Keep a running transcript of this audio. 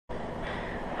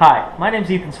Hi, my name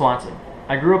is Ethan Swanson.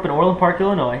 I grew up in Orland Park,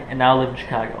 Illinois, and now live in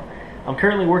Chicago. I'm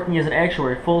currently working as an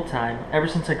actuary full-time ever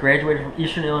since I graduated from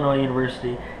Eastern Illinois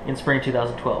University in spring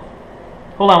 2012.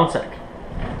 Hold on one sec.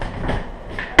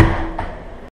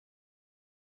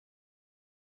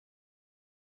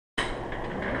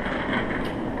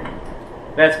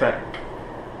 That's better.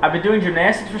 I've been doing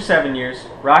gymnastics for 7 years,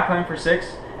 rock climbing for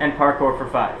 6, and parkour for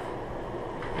 5.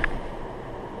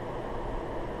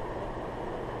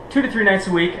 2 to 3 nights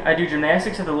a week, I do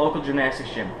gymnastics at the local gymnastics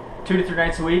gym. 2 to 3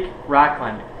 nights a week, rock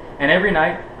climbing. And every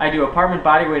night, I do apartment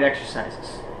bodyweight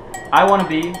exercises. I want to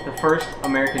be the first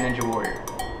American Ninja Warrior.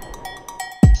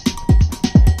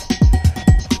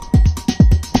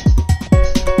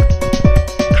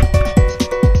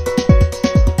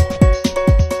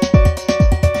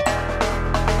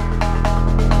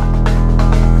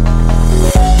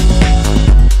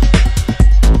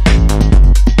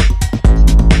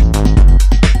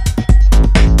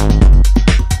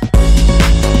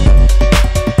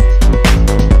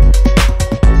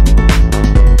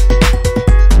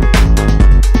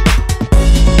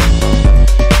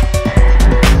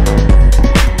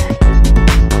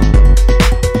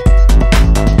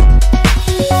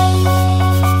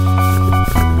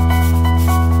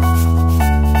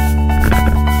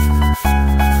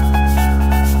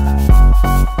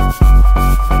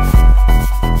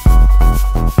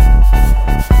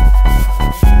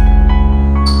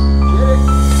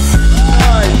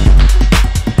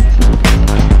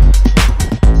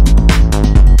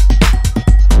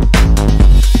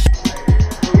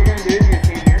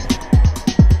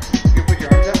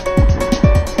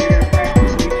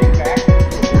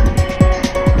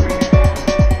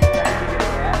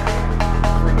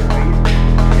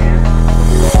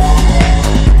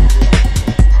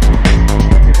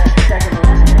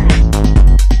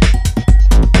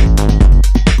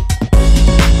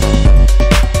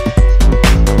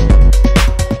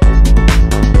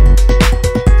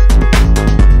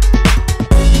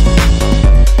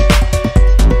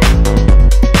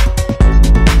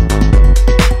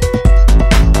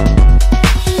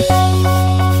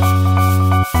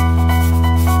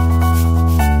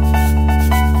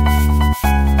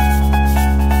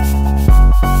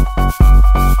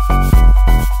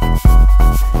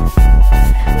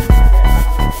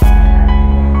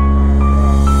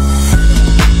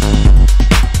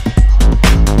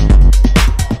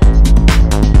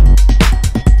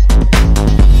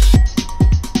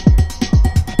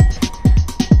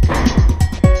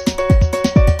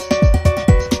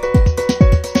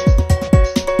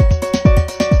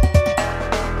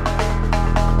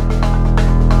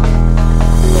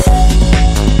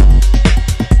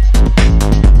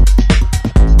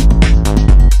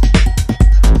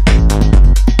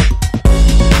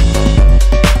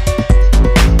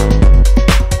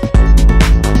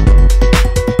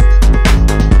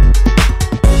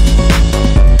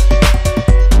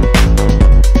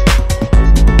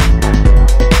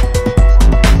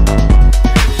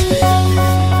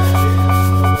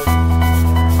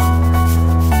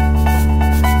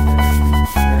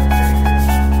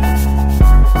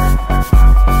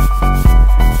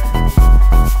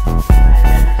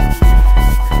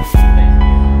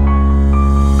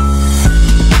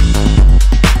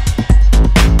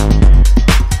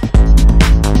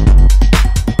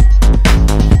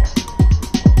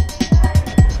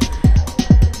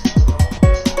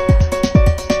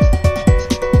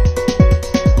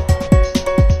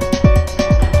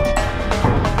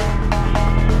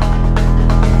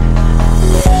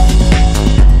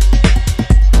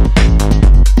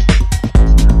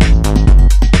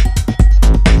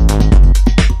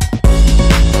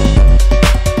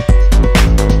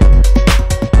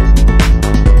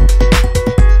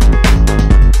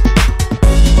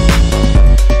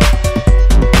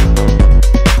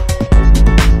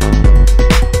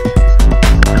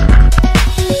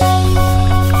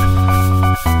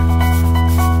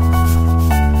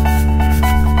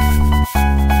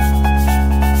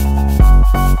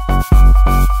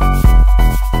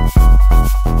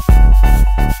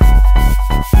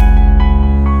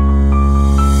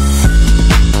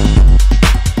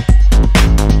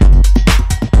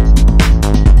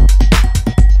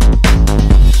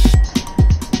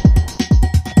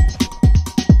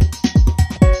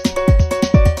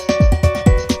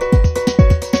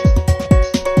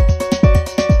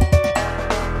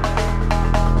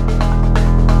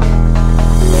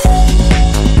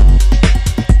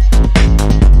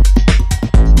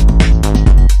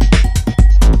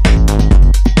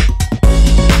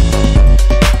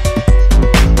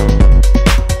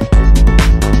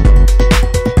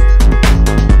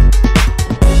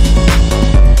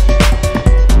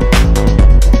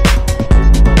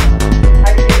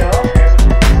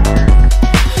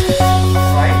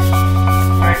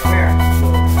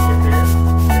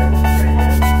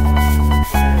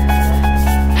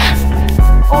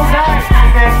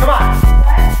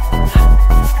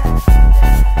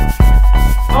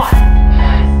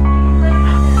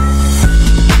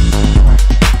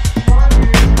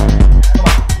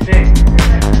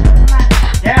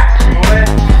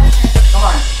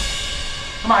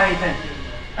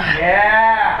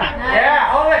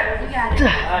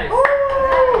 Nice.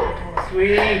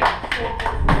 Sweet.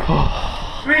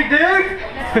 Sweet, dude.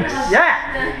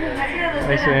 Yeah.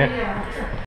 Thanks, man.